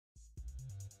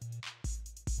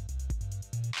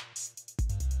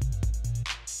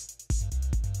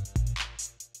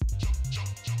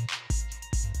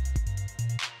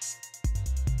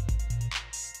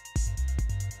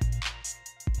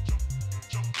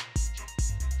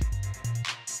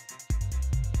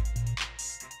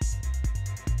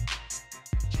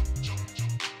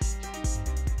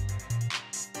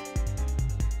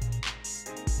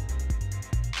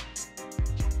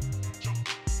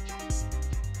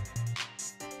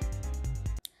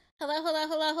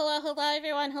Hello,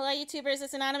 everyone. Hello, YouTubers.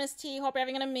 It's Anonymous T. Hope you're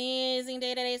having an amazing day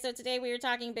today. So today we are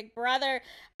talking Big Brother.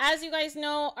 As you guys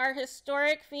know, our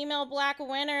historic female black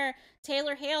winner,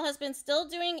 Taylor Hale, has been still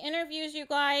doing interviews, you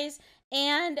guys.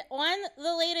 And on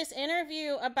the latest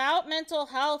interview about mental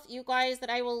health, you guys, that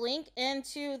I will link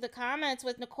into the comments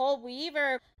with Nicole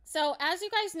Weaver. So as you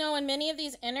guys know, in many of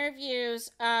these interviews,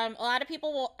 a lot of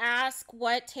people will ask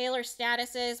what Taylor's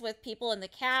status is with people in the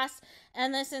cast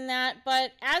and this and that.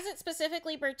 But as it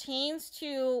specifically pertains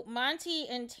to Monte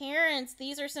and Terrance,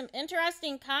 these are some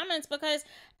interesting comments because,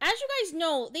 as you guys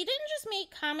know, they didn't just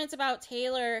make comments about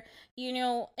Taylor, you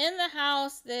know, in the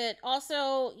house, that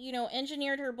also, you know,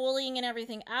 engineered her bullying and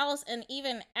everything else. And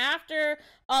even after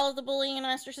all of the bullying and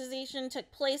ostracization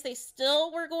took place, they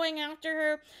still were going after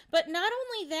her. But not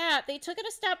only that, they took it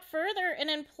a step further and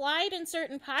implied in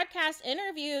certain podcast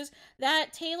interviews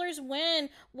that Taylor's win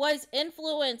was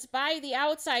influenced by the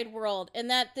outside world, and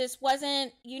that this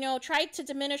wasn't, you know, tried to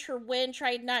diminish her win,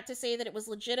 tried not to say that it was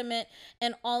legitimate,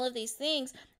 and all of these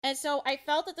things. And so I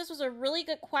felt that this was a really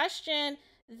good question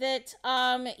that,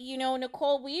 you know,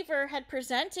 Nicole Weaver had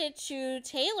presented to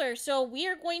Taylor. So we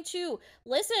are going to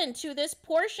listen to this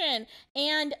portion,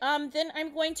 and then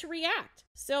I'm going to react.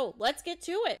 So let's get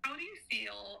to it. How do you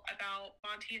feel about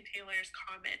Monte and Taylor's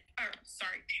comment, or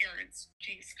sorry, Terrance,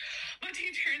 Monte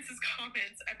and Terrance's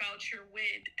comments about your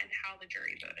win and how the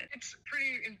jury voted? It's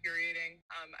pretty infuriating.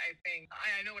 I think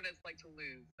I know what it's like to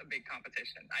lose a big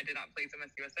competition. I did not place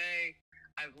Miss USA.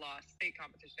 I've lost state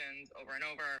competitions over and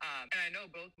over. And I know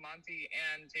both Monte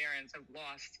and Terrance have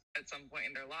lost at some point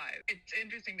in their lives. It's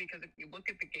interesting because if you look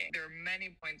at the game, there are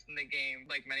many points in the game,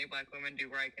 like many Black women do,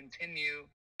 where I continue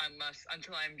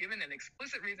until I'm given an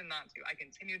explicit reason not to. I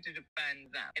continue to defend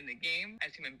them in the game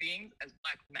as human beings, as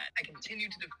Black men. I continue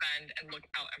to defend and look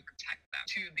out and protect them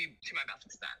to my best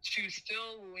extent. To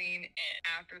still lean in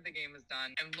after the game is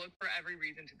done and look for every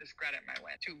reason to discredit my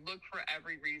win. To look for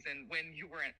every reason when you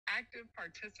were an active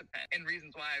participant, and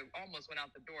reasons why I almost went out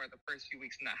the door the first few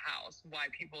weeks in the house, why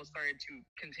people started to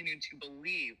continue to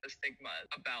believe the stigma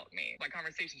about me. Why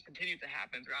conversations continued to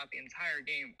happen throughout the entire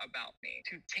game about me.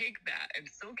 To take that and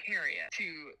still carry it,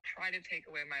 to try to take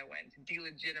away my win, to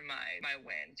delegitimize my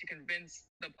win, to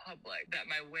convince the public that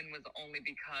my win was only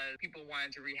because people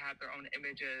wanted to rehab their own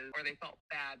images or they felt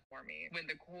bad for me, when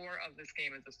the core of this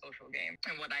game is a social game.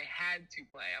 And what I had to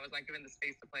play, I was not given the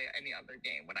space to play any other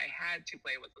game. What I had to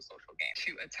play was a social game.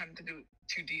 To attempt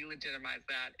to delegitimize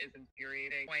that is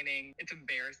infuriating, pointing. It's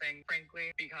embarrassing,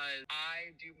 frankly, because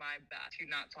I do my best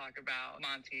to not talk about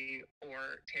Monte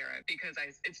or Terrance, because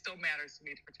it still matters to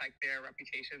me to protect their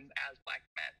reputations as Black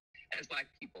men, as Black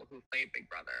people who played Big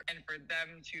Brother. And for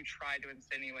them to try to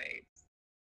insinuate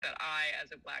that I,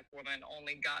 as a Black woman,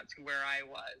 only got to where I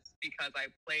was because I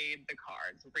played the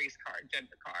cards, race card,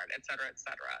 gender card, etc.,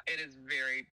 etc. It is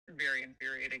very, very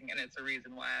infuriating, and it's a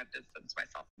reason why I've distanced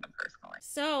myself from them personally.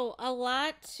 So a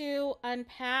lot to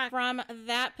unpack from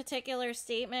that particular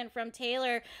statement from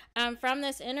Taylor, from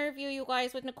this interview, you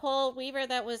guys, with Nicole Weaver,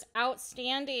 that was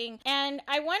outstanding. And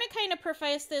I want to kind of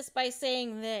preface this by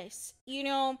saying this, you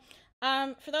know,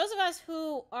 for those of us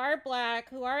who are Black,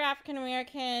 who are African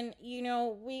American, you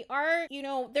know, we are, you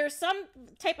know, there's some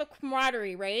type of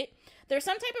camaraderie, right? There's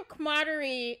some type of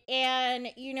camaraderie and,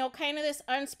 you know, kind of this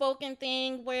unspoken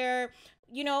thing where,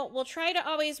 you know, we'll try to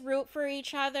always root for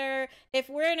each other. If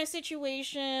we're in a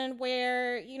situation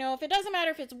where, you know, if it doesn't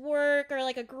matter if it's work or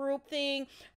like a group thing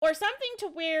or something to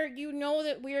where you know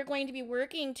that we are going to be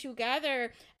working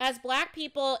together as Black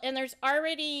people, and there's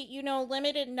already, you know,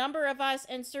 limited number of us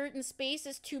in certain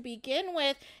spaces to begin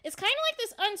with, it's kind of like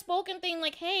this unspoken thing,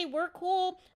 like, hey, we're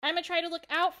cool, I'm gonna try to look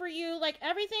out for you, like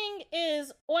everything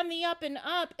is on the up and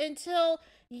up until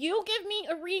you give me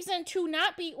a reason to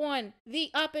not be on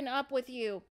the up and up with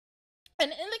you.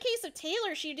 And in the case of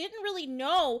Taylor, she didn't really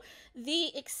know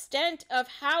the extent of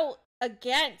how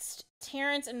against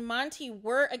Terrance and Monte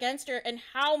were against her, and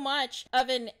how much of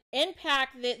an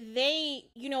impact that they,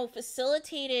 you know,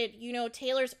 facilitated, you know,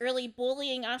 Taylor's early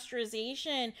bullying,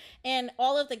 ostracization, and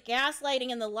all of the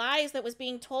gaslighting and the lies that was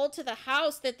being told to the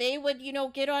house, that they would, you know,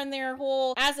 get on their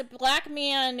whole as a Black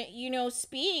man, you know,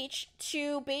 speech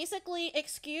to basically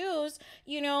excuse,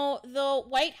 you know, the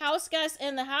white house guests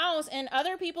in the house and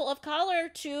other people of color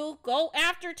to go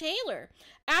after Taylor.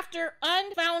 After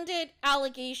unfounded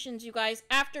allegations, you guys,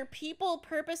 after people people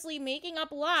purposely making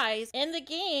up lies in the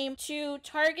game to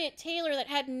target Taylor that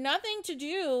had nothing to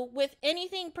do with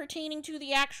anything pertaining to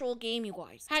the actual game, you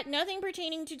guys. Had nothing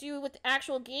pertaining to do with the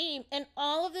actual game, and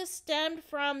all of this stemmed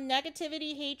from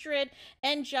negativity, hatred,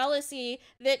 and jealousy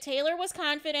that Taylor was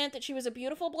confident that she was a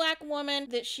beautiful black woman,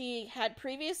 that she had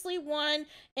previously won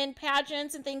in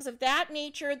pageants and things of that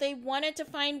nature. They wanted to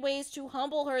find ways to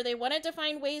humble her. They wanted to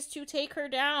find ways to take her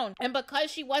down. And because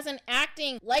she wasn't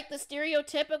acting like the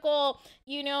stereotypical,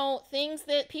 you know, things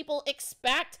that people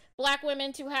expect black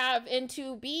women to have, and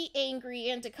to be angry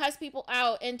and to cuss people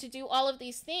out and to do all of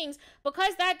these things,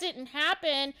 because that didn't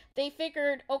happen, they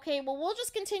figured, okay, well, we'll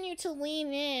just continue to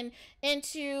lean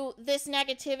into this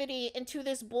negativity, into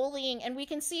this bullying, and we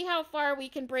can see how far we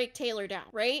can break Taylor down,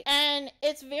 right? And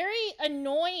it's very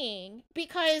annoying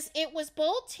because it was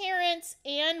both Terrance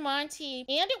and Monte,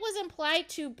 and it was implied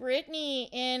to Brittany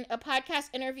in a podcast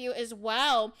interview as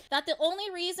well, that the only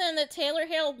reason that Taylor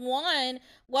Hale won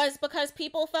was because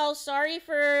people felt sorry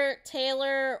for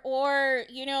Taylor, or,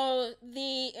 you know,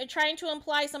 the trying to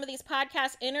imply some of these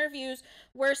podcast interviews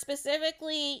were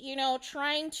specifically, you know,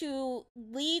 trying to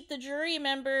lead the jury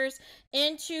members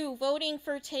into voting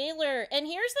for Taylor. And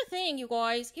here's the thing, you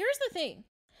guys, here's the thing.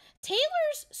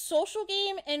 Taylor's social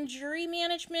game and jury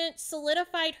management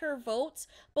solidified her votes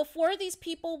before these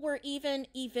people were even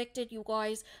evicted, you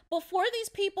guys. Before these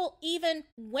people even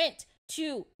went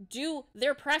to do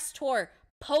their press tour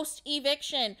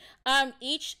post-eviction,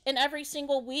 each and every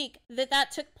single week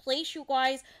that took place, you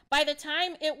guys. By the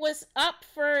time it was up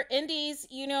for Indy's,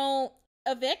 you know,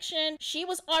 eviction, she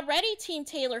was already Team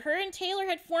Taylor. Her and Taylor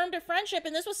had formed a friendship,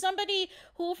 and this was somebody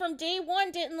who from day one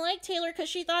didn't like Taylor because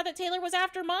she thought that Taylor was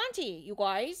after Monte, you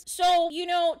guys. So, you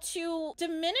know, to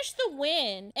diminish the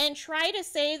win and try to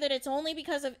say that it's only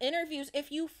because of interviews,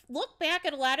 if you look back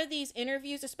at a lot of these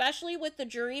interviews, especially with the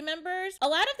jury members, a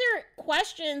lot of their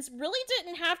questions really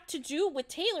didn't have to do with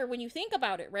Taylor when you think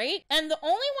about it, right? And the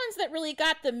only ones that really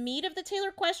got the meat of the Taylor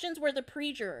questions were the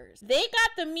pre-jurors. They got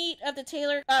the meat of the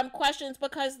Taylor questions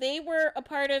because they were a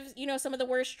part of, you know, some of the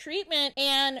worst treatment.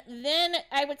 And then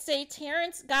I would say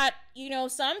Terrance got, you know,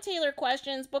 some Taylor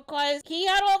questions because he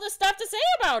had all this stuff to say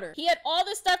about her. He had all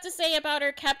this stuff to say about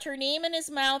her, kept her name in his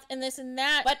mouth and this and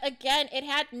that. But again, it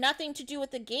had nothing to do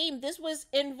with the game. This was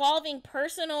involving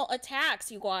personal attacks,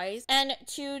 you guys. And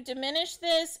to diminish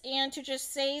this and to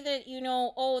just say that, you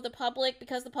know, oh, the public,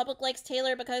 because the public likes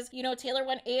Taylor, because, you know, Taylor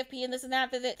won AFP and this and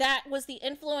that, that was the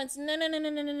influence. No.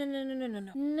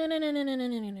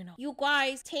 You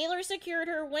guys, Taylor secured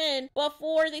her win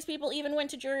before these people even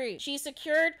went to jury. She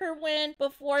secured her win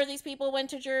before these people went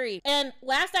to jury. And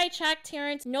last I checked,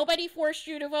 Terrance, nobody forced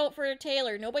you to vote for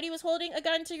Taylor. Nobody was holding a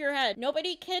gun to your head.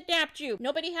 Nobody kidnapped you.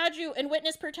 Nobody had you in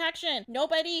witness protection.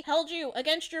 Nobody held you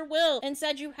against your will and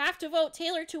said you have to vote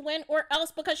Taylor to win or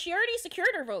else, because she already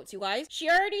secured her votes, you guys. She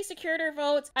already secured her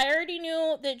votes. I already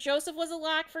knew that Joseph was a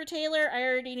lock for Taylor. I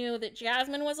already knew that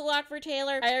Jasmine was a lock for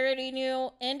Taylor. I already knew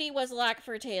Indy was a lock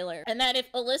for Taylor. And that if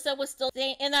Alyssa was still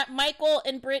staying, and that Michael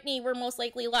and Brittany were most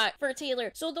likely locked for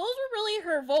Taylor. So those were really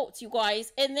her votes, you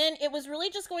guys. And then it was really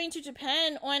just going to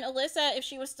depend on Alyssa if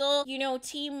she was still, you know,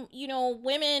 team, you know,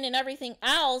 women and everything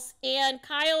else. And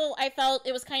Kyle, I felt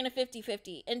it was kind of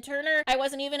 50-50. And Turner, I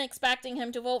wasn't even expecting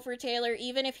him to vote for Taylor,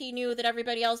 even if he knew that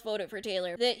everybody else voted for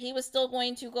Taylor, that he was still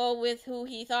going to go with who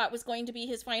he thought was going to be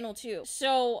his final two.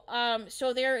 So,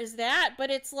 so there is that. But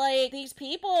it's like these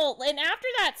people, and after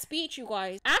that speech, you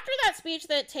guys, after that speech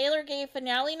that Taylor gave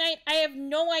finale night, I have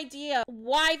no idea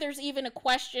why there's even a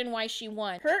question why she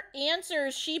won. Her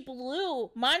answers, she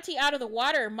blew Monte out of the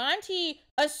water. Monte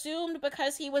assumed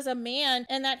because he was a man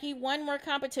and that he won more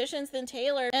competitions than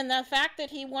Taylor, and the fact that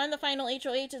he won the final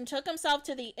HOH and took himself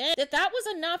to the end, that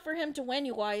was enough for him to win,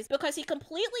 you guys, because he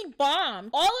completely bombed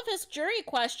all of his jury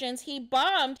questions. He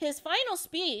bombed his final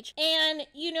speech, and,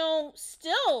 you know,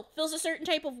 still feels a certain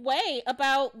type of way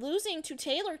about losing to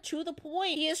Taylor, to the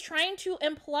point he is trying to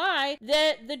imply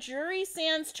that the jury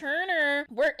sans Turner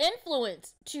were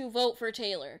influenced to vote for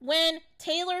Taylor, when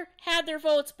Taylor had their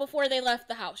votes before they left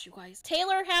the house, you guys.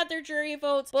 Taylor had their jury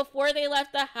votes before they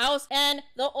left the house, and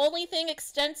the only thing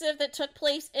extensive that took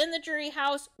place in the jury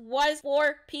house was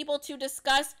for people to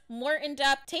discuss more in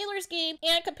depth Taylor's game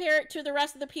and compare it to the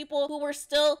rest of the people who were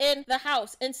still in the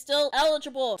house and still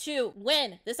eligible to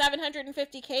win the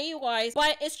 $750K, you guys.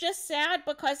 But it's just sad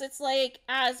because it's like,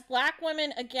 as black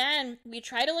women, again, we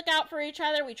try to look out for each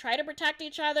other, we try to protect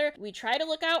each other, we try to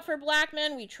look out for black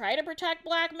men, We try to protect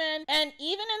black men. And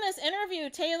even in this interview,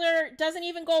 Taylor doesn't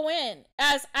even go in,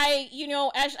 as I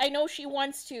know she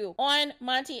wants to, on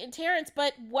Monte and Terrance.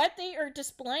 But what they are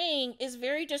displaying is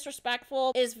very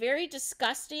disrespectful, is very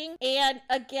disgusting. And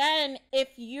again, if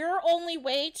your only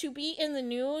way to be in the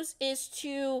news is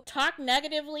to talk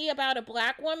negatively about a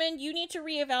black woman, you need to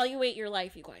reevaluate your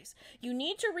life, you guys. You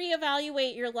need to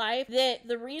reevaluate your life. That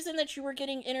the reason that you were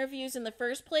getting interviews in the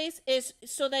first place is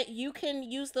so that you can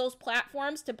use those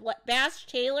platforms to bash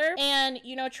Taylor and,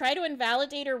 try to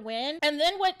invalidate her win. And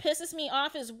then what pisses me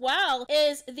off as well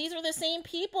is these are the same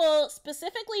people,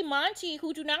 specifically Monte,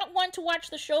 who do not want to watch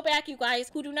the show back, you guys,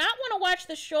 who do not want to watch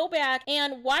the show back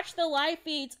and watch the live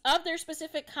feeds of their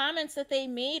specific comments that they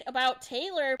made about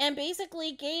Taylor, and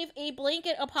basically gave a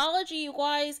blanket apology, you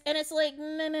guys. And it's like,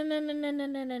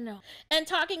 no. And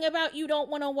talking about you don't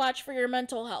want to watch for your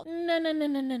mental health. No.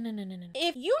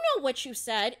 If you know what you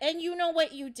said and you know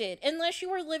what you did, unless you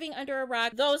were living under a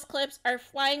rock, those clips are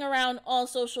flying around all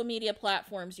social media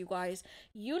platforms, you guys.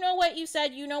 You know what you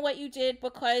said, you know what you did,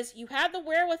 because you had the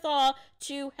wherewithal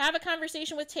to have a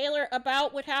conversation with Taylor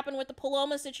about what happened with the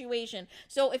Paloma situation.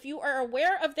 So if you are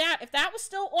aware of that, if that was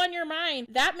still on your mind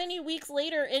that many weeks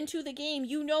later into the game,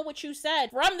 you know what you said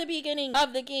from the beginning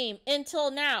of the game until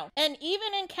now. And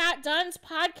even in Kat Dunn's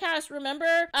podcast,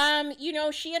 remember,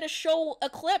 she had to show a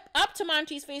clip up to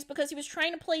Monte's face because he was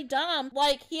trying to play dumb,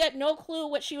 like he had no clue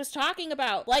what she was talking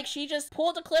about. Like she just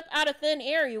pulled a clip out of thin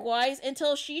air, you guys,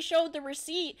 until she showed the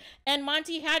receipt, and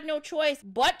Monte had no choice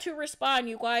but to respond,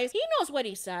 you guys. He knows what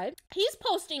he said. He's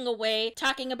posting away,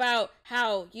 talking about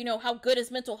how good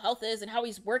his mental health is and how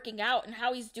he's working out and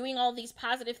how he's doing all these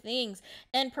positive things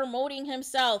and promoting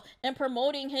himself and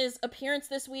promoting his appearance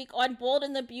this week on Bold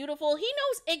and the Beautiful. He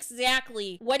knows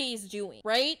exactly what he's doing,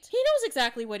 right? He knows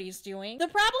exactly what he's doing. The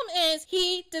problem is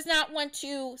he does not want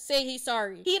to say he's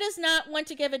sorry. He does not want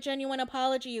to give a genuine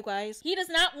apology, you guys. He does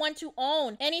not want to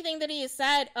own anything that he has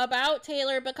said about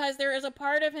Taylor, because there is a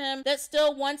part of him that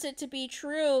still wants it to be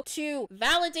true to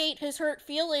validate his hurt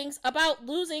feelings about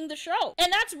losing the show.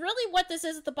 And that's really what this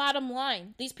is at the bottom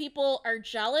line. These people are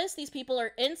jealous, these people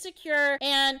are insecure,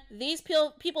 and these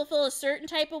people feel a certain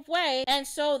type of way. And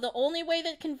so the only way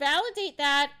that can validate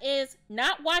that is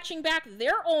not watching back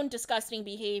their own disgusting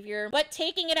behavior, but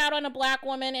taking it out on a black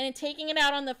woman and taking it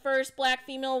out on the first black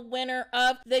female winner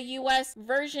of the US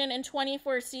version in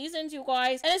 24 seasons, you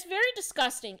guys. And it's very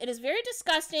disgusting. It is very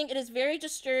disgusting. It is very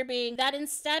disturbing that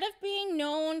instead of being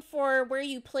known for where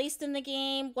you placed in the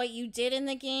game, what you did in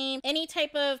the game, any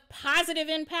type of positive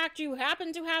impact you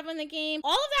happen to have in the game,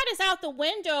 all of that is out the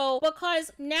window,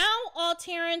 because now all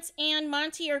Terrance and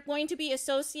Monte are going to be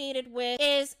associated with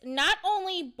is not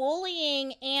only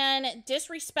bullying and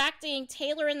disrespecting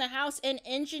Taylor in the house and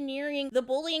engineering the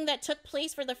bullying that took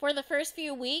place for the first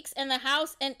few weeks in the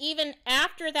house, and even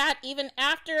after that, even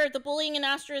after the bullying and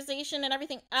ostracization and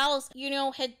everything else,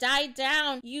 had died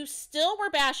down, you still were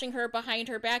bashing her behind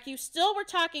her back. You still were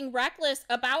talking reckless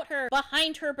about her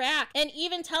behind her back, and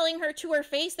even telling her to her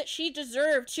face that she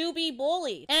deserved to be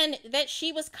bullied and that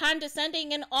she was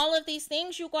condescending and all of these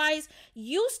things, you guys.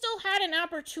 You still had an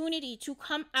opportunity to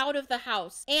come out of the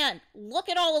house and look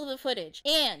at all of the footage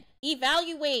and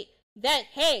evaluate that,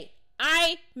 hey,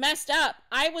 I messed up.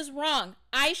 I was wrong.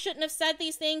 I shouldn't have said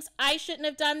these things. I shouldn't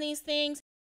have done these things.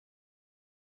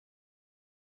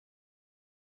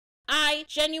 I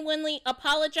genuinely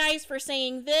apologize for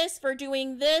saying this, for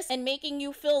doing this, and making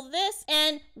you feel this,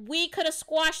 and we could have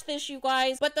squashed this, you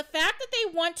guys. But the fact that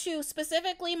they want to,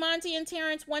 specifically Monte and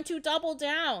Terrance, want to double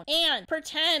down and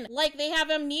pretend like they have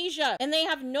amnesia and they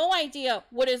have no idea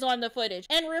what is on the footage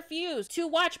and refuse to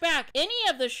watch back any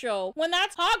of the show, when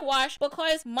that's hogwash,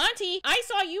 because Monte, I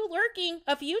saw you lurking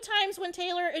a few times when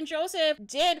Taylor and Joseph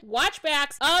did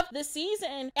watchbacks of the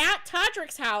season at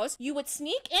Todrick's house. You would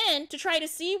sneak in to try to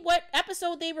see what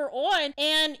episode they were on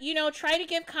and, try to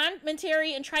give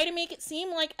commentary and try to make it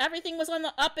seem like everything was on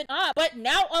the up and up. But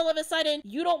now all of a sudden,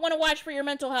 you don't want to watch for your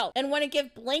mental health and want to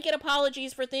give blanket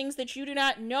apologies for things that you do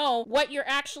not know what you're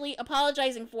actually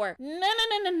apologizing for. No.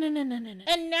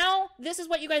 And now this is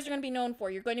what you guys are going to be known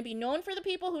for. You're going to be known for the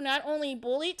people who not only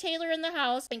bullied Taylor in the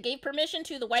house and gave permission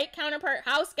to the white counterpart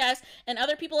house guests and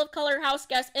other people of color house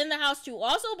guests in the house to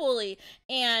also bully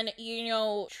and,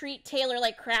 treat Taylor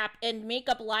like crap and make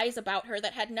up lies lies about her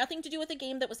that had nothing to do with the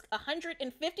game, that was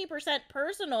 150%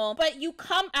 personal, but you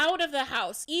come out of the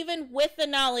house even with the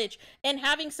knowledge and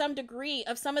having some degree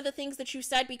of some of the things that you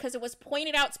said because it was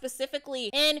pointed out specifically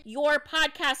in your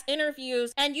podcast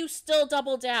interviews, and you still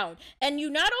double down. And you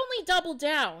not only double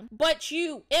down, but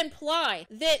you imply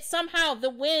that somehow the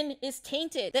win is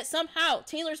tainted, that somehow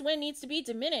Taylor's win needs to be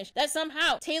diminished, that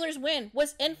somehow Taylor's win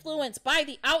was influenced by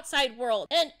the outside world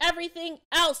and everything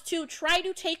else to try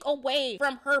to take away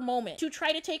from her moment, to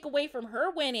try to take away from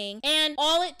her winning. And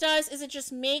all it does is it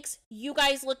just makes you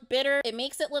guys look bitter. It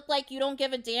makes it look like you don't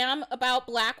give a damn about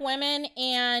Black women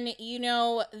and, you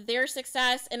know, their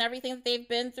success and everything that they've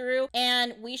been through.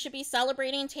 And we should be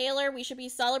celebrating Taylor. We should be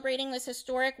celebrating this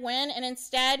historic win. And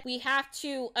instead, we have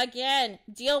to, again,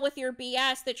 deal with your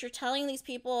BS that you're telling these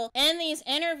people in these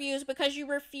interviews because you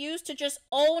refuse to just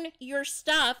own your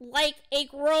stuff like a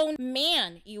grown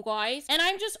man, you guys. And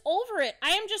I'm just over it.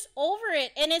 I am just over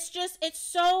it. And it's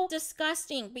so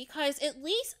disgusting because at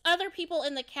least other people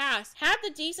in the cast had the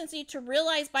decency to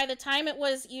realize by the time it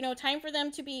was, you know, time for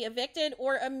them to be evicted,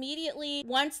 or immediately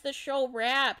once the show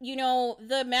wrapped, you know,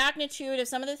 the magnitude of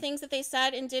some of the things that they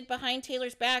said and did behind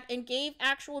Taylor's back, and gave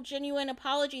actual genuine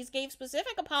apologies, gave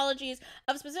specific apologies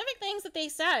of specific things that they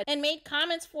said, and made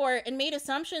comments for and made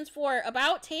assumptions for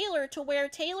about Taylor, to where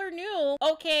Taylor knew,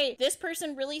 okay, this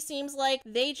person really seems like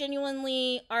they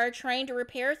genuinely are trying to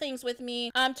repair things with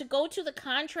me. To go to the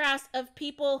contrast of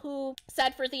people who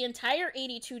said for the entire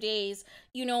 82 days,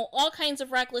 you know, all kinds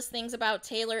of reckless things about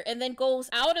Taylor, and then goes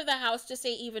out of the house to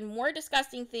say even more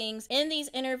disgusting things in these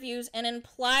interviews and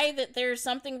imply that there's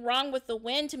something wrong with the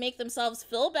win to make themselves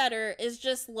feel better, is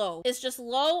just low. It's just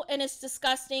low, and it's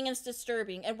disgusting, and it's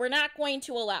disturbing, and we're not going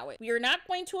to allow it. We are not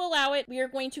going to allow it. We are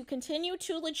going to continue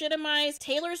to legitimize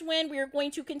Taylor's win. We are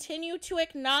going to continue to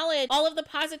acknowledge all of the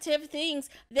positive things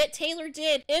that Taylor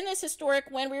did in this historic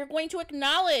win. We are going to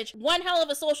acknowledge one hell of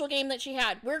a social game that she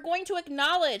had. We're going to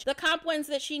acknowledge the comp wins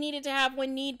that she needed to have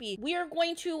when need be. We are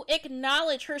going to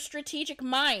acknowledge her strategic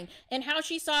mind and how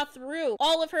she saw through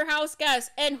all of her house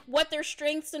guests and what their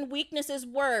strengths and weaknesses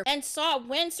were, and saw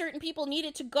when certain people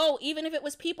needed to go, even if it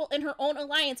was people in her own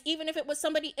alliance, even if it was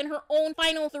somebody in her own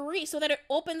final three, so that it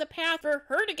opened the path for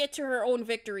her to get to her own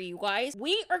victory, you guys.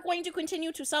 We are going to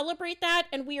continue to celebrate that,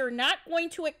 and we are not going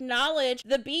to acknowledge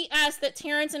the BS that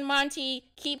Terrance and Monte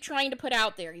keep trying to put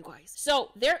out there, you guys.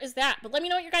 So there is that. But let me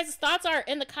know what your guys' thoughts are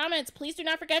in the comments. Please do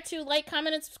not forget to like,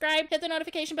 comment, and subscribe. Hit the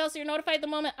notification bell so you're notified the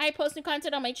moment I post new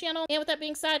content on my channel. And with that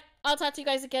being said, I'll talk to you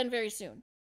guys again very soon.